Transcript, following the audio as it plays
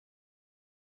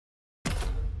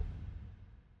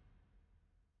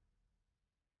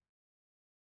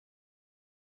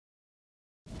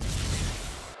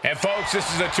And folks, this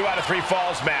is a 2 out of 3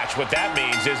 falls match. What that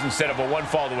means is instead of a 1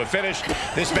 fall to a finish,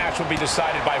 this match will be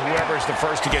decided by whoever is the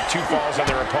first to get 2 falls on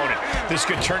their opponent. This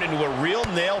could turn into a real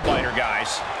nail-biter,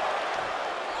 guys.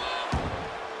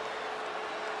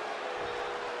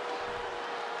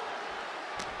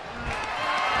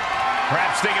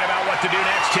 Perhaps thinking about what to do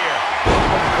next here.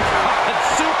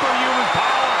 That's superhuman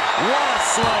power. What a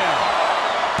slam.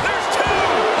 There's 2!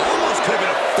 Almost could have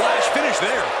been a flash finish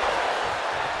there.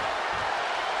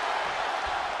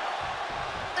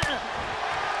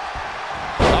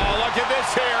 Look at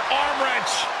this here, arm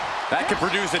wrench. That could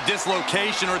produce a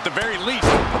dislocation or at the very least,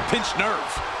 a pinched nerve.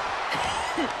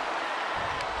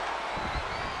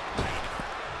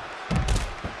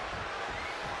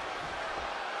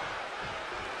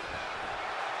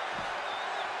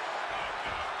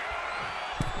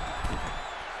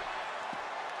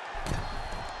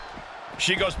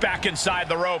 She goes back inside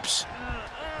the ropes.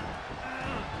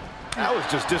 That was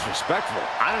just disrespectful.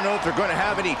 I don't know if they're going to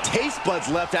have any taste buds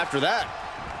left after that.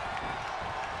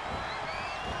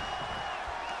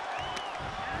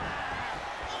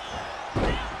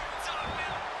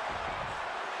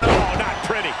 Oh, not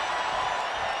pretty.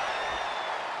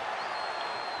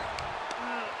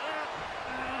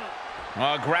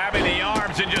 Grabbing the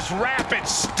arms and just rapid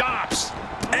stops.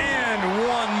 And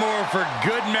one more for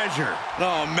good measure.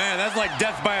 Oh, man, that's like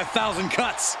death by 1,000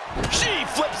 cuts. She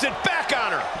flips it back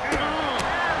on her.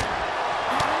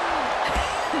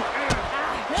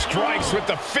 Strikes with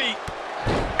the feet.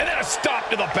 And then a stop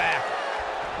to the back.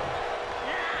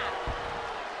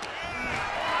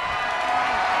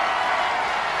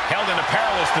 Held in a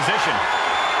perilous position.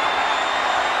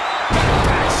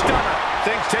 Back stunner.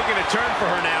 Things taking a turn for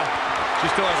her now. She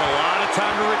still has a lot of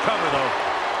time to recover, though.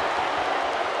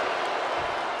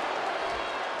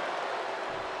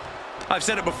 I've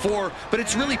said it before, but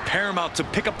it's really paramount to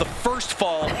pick up the first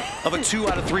fall of a 2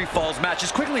 out of 3 falls match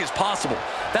as quickly as possible.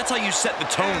 That's how you set the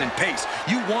tone and pace.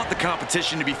 You want the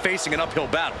competition to be facing an uphill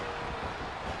battle.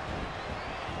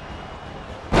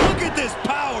 Look at this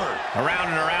power! Around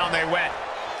and around they went.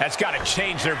 That's got to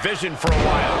change their vision for a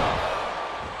while.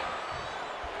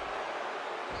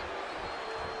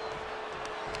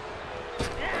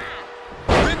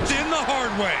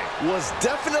 Way. Was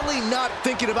definitely not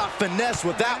thinking about finesse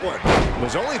with that one.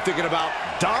 Was only thinking about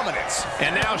dominance.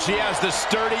 And now she has the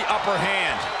sturdy upper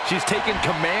hand. She's taken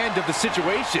command of the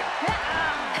situation.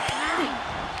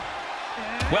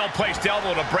 Well-placed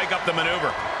elbow to break up the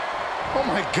maneuver. Oh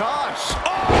my gosh.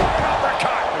 Oh,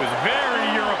 uppercut. It was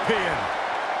very European.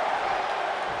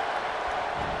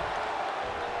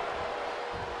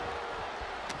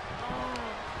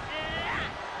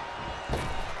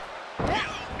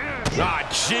 Ah,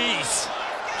 jeez.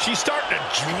 She's starting to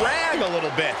drag a little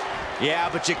bit. Yeah,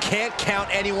 but you can't count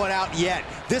anyone out yet.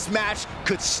 This match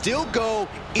could still go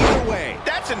either way.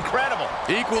 That's incredible.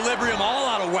 Equilibrium all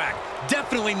out of whack.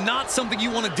 Definitely not something you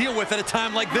want to deal with at a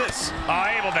time like this.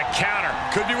 Able to counter.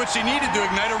 Could be what she needed to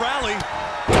ignite a rally.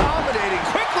 Dominating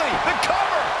quickly. The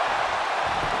cover.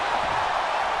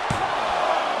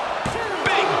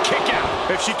 Big kick out.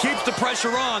 If she keeps the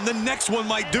pressure on, the next one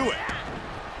might do it.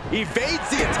 Evades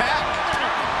the attack.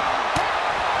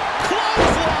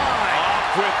 Clothesline.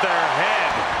 Off with their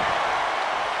head.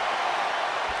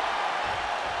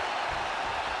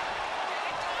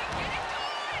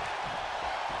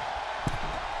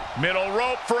 Middle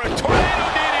rope for a tornado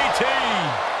DDT.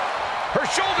 Her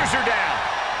shoulders are down.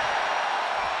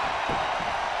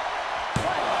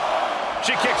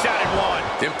 She kicks out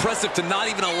at 1. Impressive to not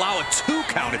even allow a 2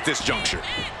 count at this juncture.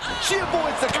 She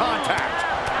avoids the contact.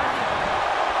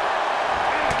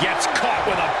 Gets caught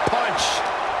with a punch.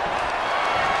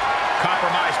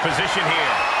 Compromised position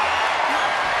here.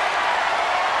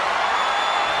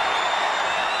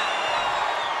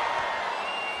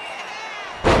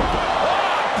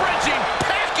 Oh, bridging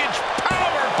package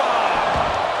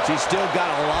powerbomb. She's still got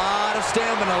a lot of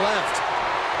stamina left.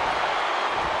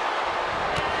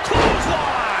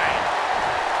 Clothesline.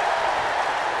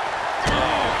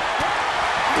 Oh.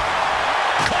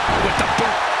 Caught with the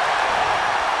boot.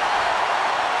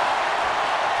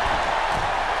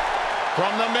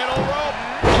 From the middle rope.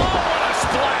 Oh, what a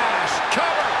splash.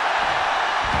 Cover.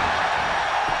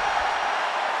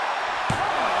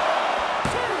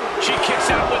 She kicks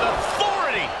out with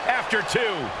authority after 2.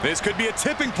 This could be a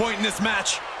tipping point in this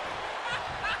match.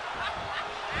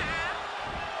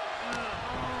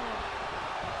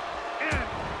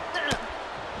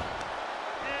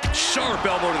 Sharp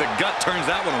elbow to the gut turns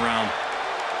that one around.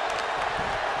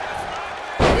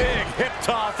 Big hip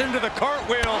toss into the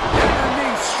cartwheel. And a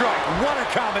knee strike. What a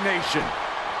combination.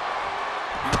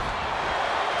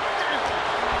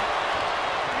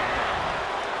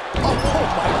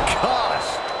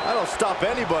 That'll stop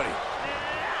anybody.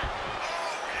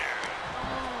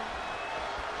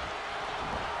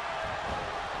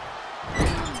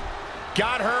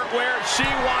 Got her where she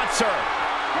wants her.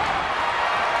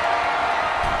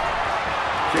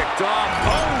 Kicked off.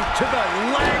 Oh, to the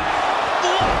leg.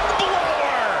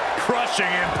 Blower. Crushing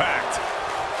impact.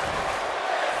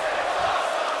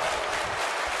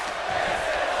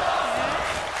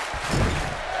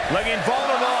 Looking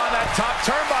vulnerable on that top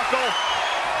turnbuckle.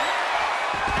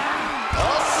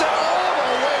 All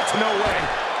the way to no way.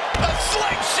 A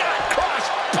slingshot cross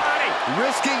body.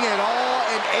 Risking it all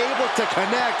and able to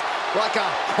connect like a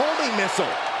homing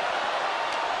missile.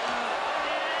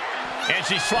 And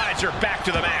she slides her back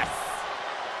to the mat.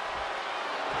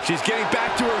 She's getting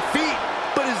back to her feet,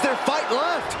 but is there fight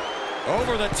left?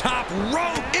 Over the top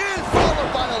rope. Is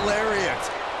followed by a lariat.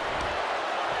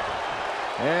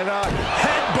 And a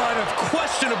Headbutt of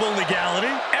questionable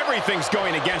legality. Everything's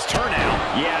going against her now.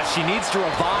 yeah, she needs to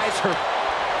revise her.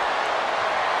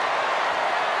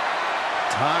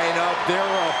 Tying up their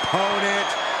opponent.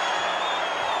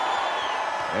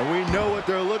 And we know what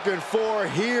they're looking for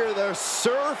here. The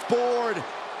surfboard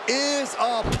is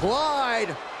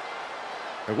applied.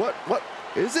 And what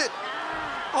is it?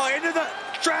 Oh, into the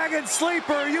Dragon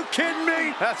Sleeper. Are you kidding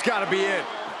me? That's got to be it.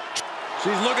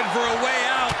 She's looking for a way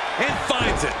out and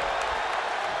finds it.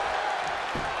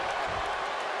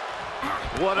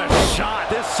 What a shot.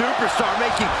 This superstar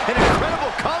making an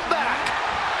incredible comeback.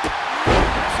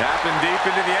 Tapping deep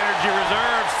into the energy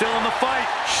reserve, still in the fight.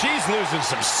 She's losing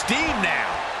some steam now.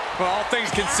 Well, all things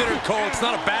considered, Cole, it's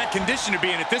not a bad condition to be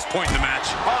in at this point in the match.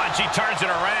 Oh, and she turns it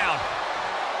around.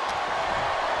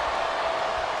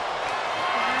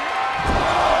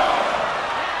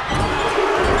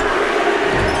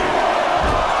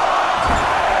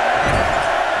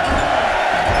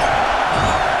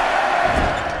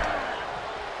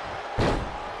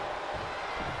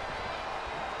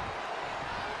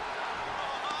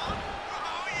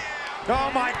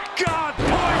 Oh my God,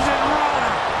 poison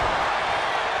runner!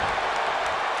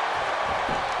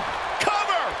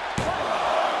 Cover!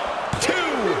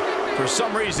 2. For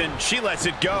some reason, she lets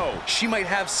it go. She might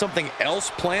have something else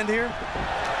planned here.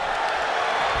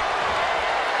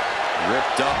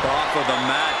 Ripped up off of the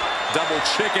mat. Double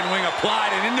chicken wing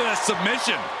applied and into the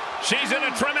submission. She's in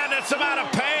a tremendous amount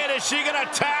of pain. Is she gonna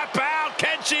tap out?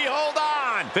 Can she hold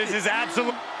on? This is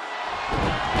absolute.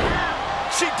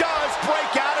 She does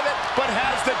break out of it, but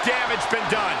has the damage been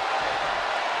done?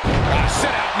 Sit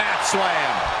out mat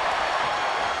slam.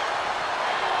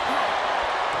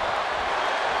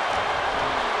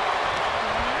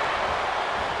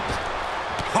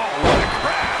 Oh, what a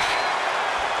crash.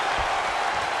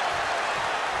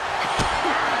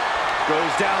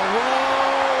 Goes down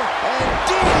low and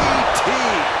DDT.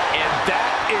 And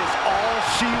that is all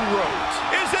she wrote.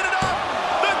 Is it enough?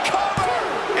 The cover!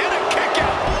 And a kick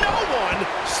out. No one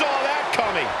saw that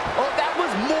coming. Oh, that was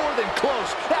more than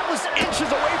close. That was inches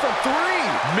away from 3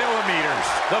 Millimeters.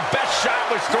 The best shot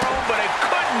was thrown, but it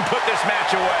couldn't put this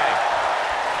match away.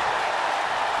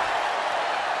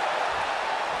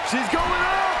 She's going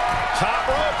up. Top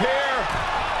rope here.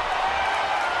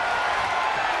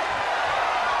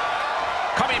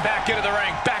 Coming back into the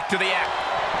ring, back to the act.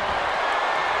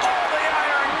 Oh, the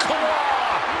iron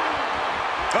claw.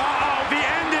 Uh-oh, the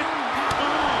ending.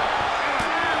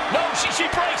 No, she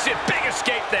breaks it. Big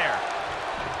escape there.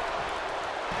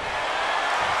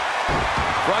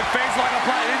 Front face like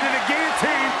applied into the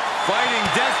guillotine. Fighting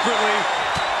desperately.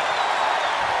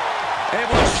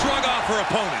 Able to shrug off her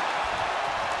opponent.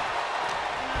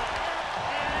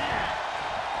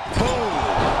 Boom.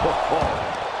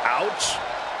 Ouch.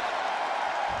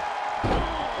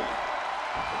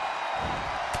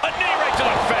 A knee right to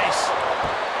the face.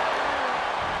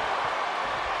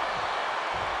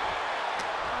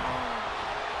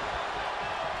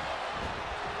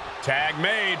 Tag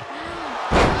made.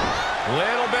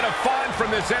 Little bit of fun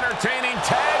from this entertaining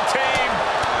tag team.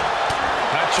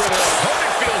 Not sure their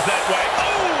opponent feels that way. Oh!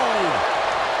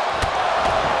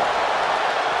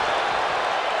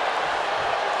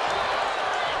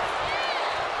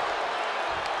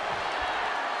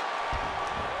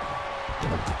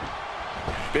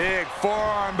 Big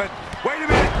forearm, but wait a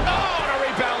minute. Oh, and a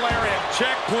rebound lariat.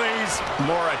 Check, please.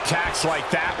 More attacks like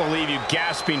that will leave you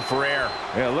gasping for air.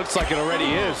 Yeah, it looks like it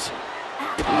already is.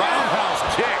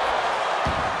 Roundhouse kick.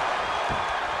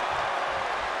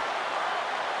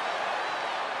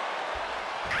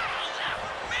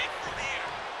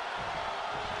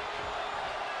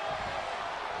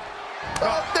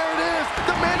 Oh, there it is.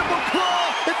 The mandible claw.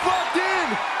 It's locked in.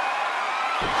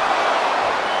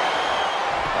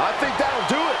 I think that'll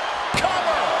do it.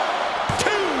 Cover. 2.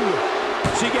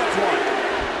 She gets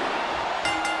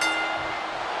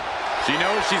She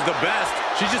knows she's the best.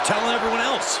 She's just telling everyone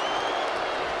else.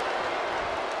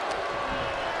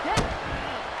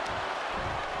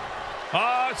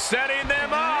 Oh, setting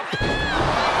them up.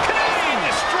 Canadian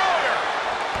Destroyer.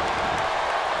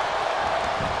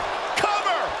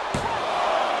 Cover.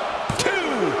 2.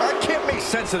 I can't make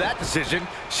sense of that decision.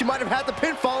 She might have had the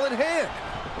pinfall in hand.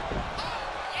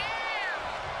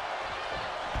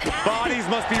 Bodies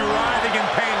must be writhing in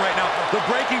pain right now. The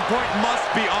breaking point must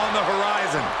be on the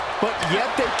horizon. But yet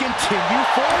they continue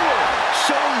forward,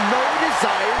 showing no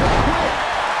desire to quit.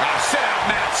 Sit out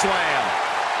mat slam.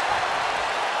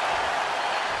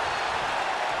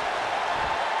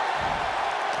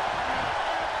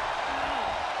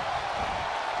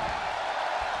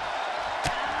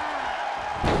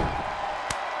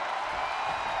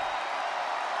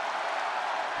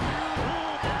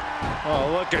 Oh,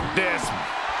 look at this.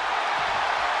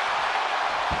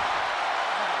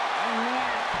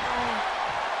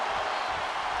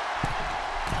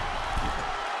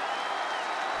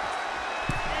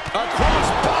 A cross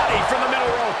body from the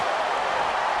middle rope.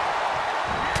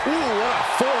 Ooh, what a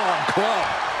forearm club.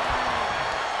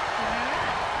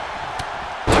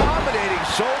 Dominating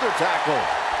shoulder tackle.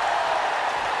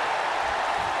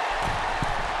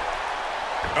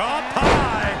 Up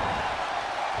high.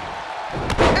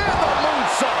 And the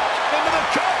moonsault. Into the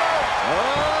cover.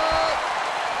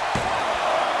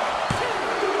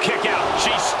 Kick out.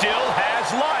 She still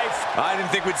has life. I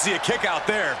didn't think we'd see a kick out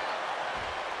there.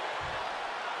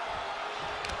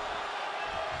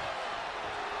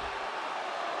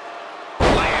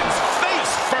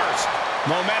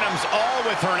 Momentum's all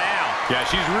with her now. Yeah,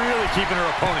 she's really keeping her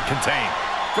opponent contained.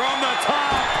 From the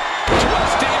top.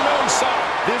 Twisting moonsault.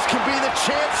 This could be the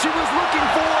chance she was looking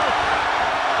for.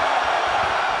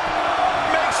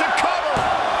 Makes a cover.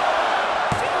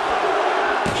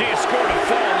 She has scored a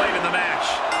fall late in the match.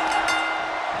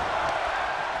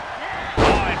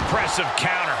 Oh, impressive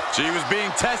counter. She was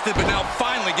being tested, but now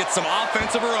finally gets some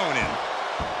offense of her own in.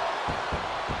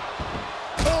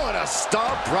 Oh, and a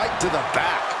stomp right to the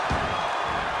back.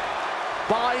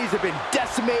 Bodies have been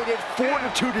decimated,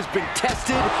 fortitude has been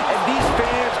tested, and these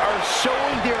fans are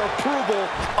showing their approval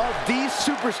of these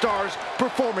superstars'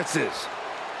 performances.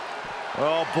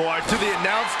 Oh boy, to the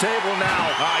announce table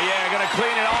now. Oh yeah, gonna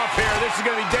clean it off here. This is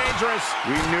gonna be dangerous.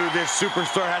 We knew this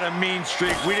superstar had a mean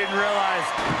streak. We didn't realize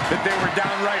that they were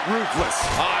downright ruthless.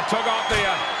 Took off the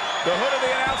hood of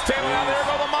the announce table. Now there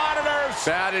go the monitors.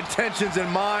 Bad intentions in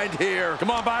mind here.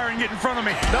 Come on, Byron, get in front of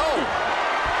me. No.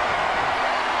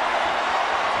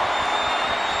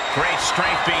 Great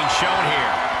strength being shown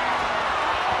here.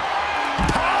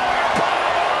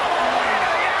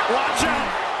 Watch out!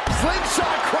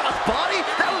 Slingshot crossbody?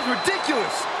 That was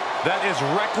ridiculous. That is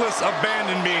reckless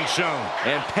abandon being shown.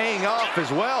 And paying off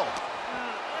as well.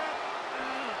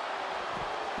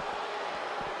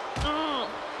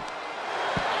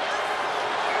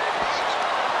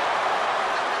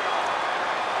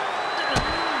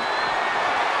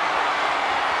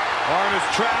 Arm is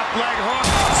trapped, leg hook.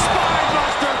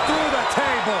 Spinebuster through the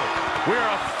table.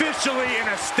 We're officially in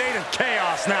a state of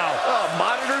chaos now.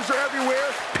 Monitors are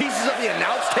everywhere. Pieces of the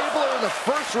announce table are in the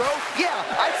first row. Yeah,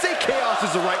 I'd say chaos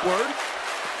is the right word.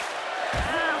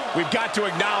 We've got to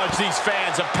acknowledge these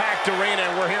fans, a packed arena,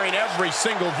 and we're hearing every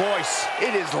single voice.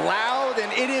 It is loud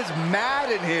and it is mad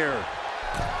in here.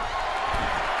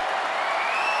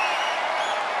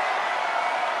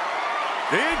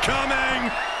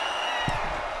 Incoming!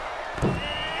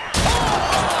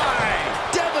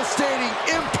 Devastating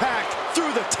impact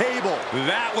through the table.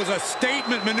 That was a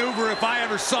statement maneuver if I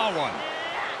ever saw one.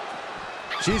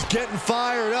 She's getting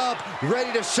fired up,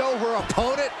 ready to show her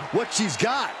opponent what she's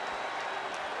got.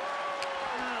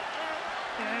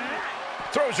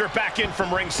 Throws her back in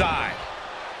from ringside.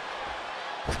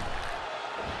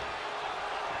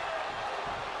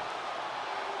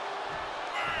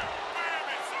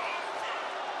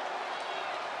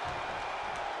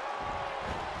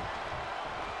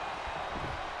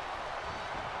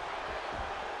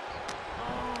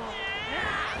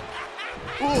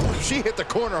 Ooh, she hit the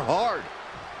corner hard.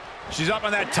 She's up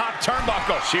on that top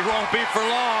turnbuckle. She won't be for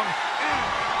long.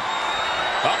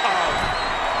 Uh-oh.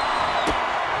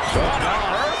 What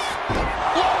on earth?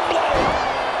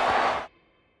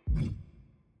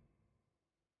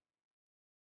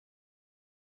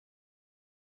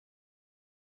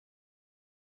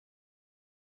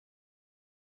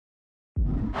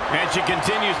 And she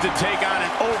continues to take on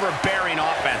an overbearing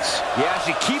offense. Yeah,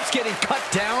 she keeps getting cut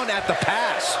down at the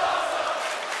pass.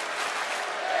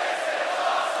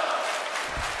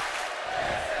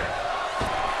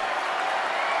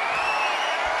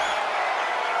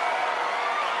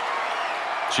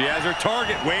 She has her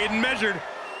target weighed and measured.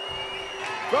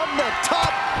 From the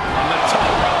top. From the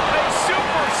top rope, A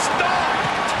superstar.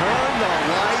 Turn the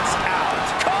lights out.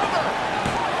 Cover.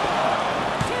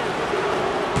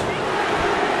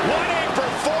 What a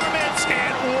performance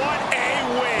and what a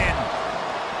win.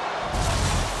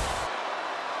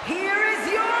 Here is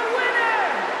your winner,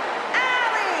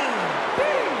 Albedo.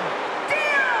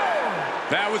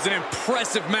 That was an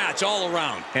impressive match all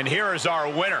around. And here is our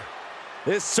winner.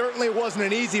 This certainly wasn't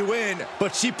an easy win,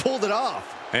 but she pulled it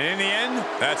off. And in the end,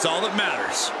 that's all that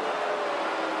matters.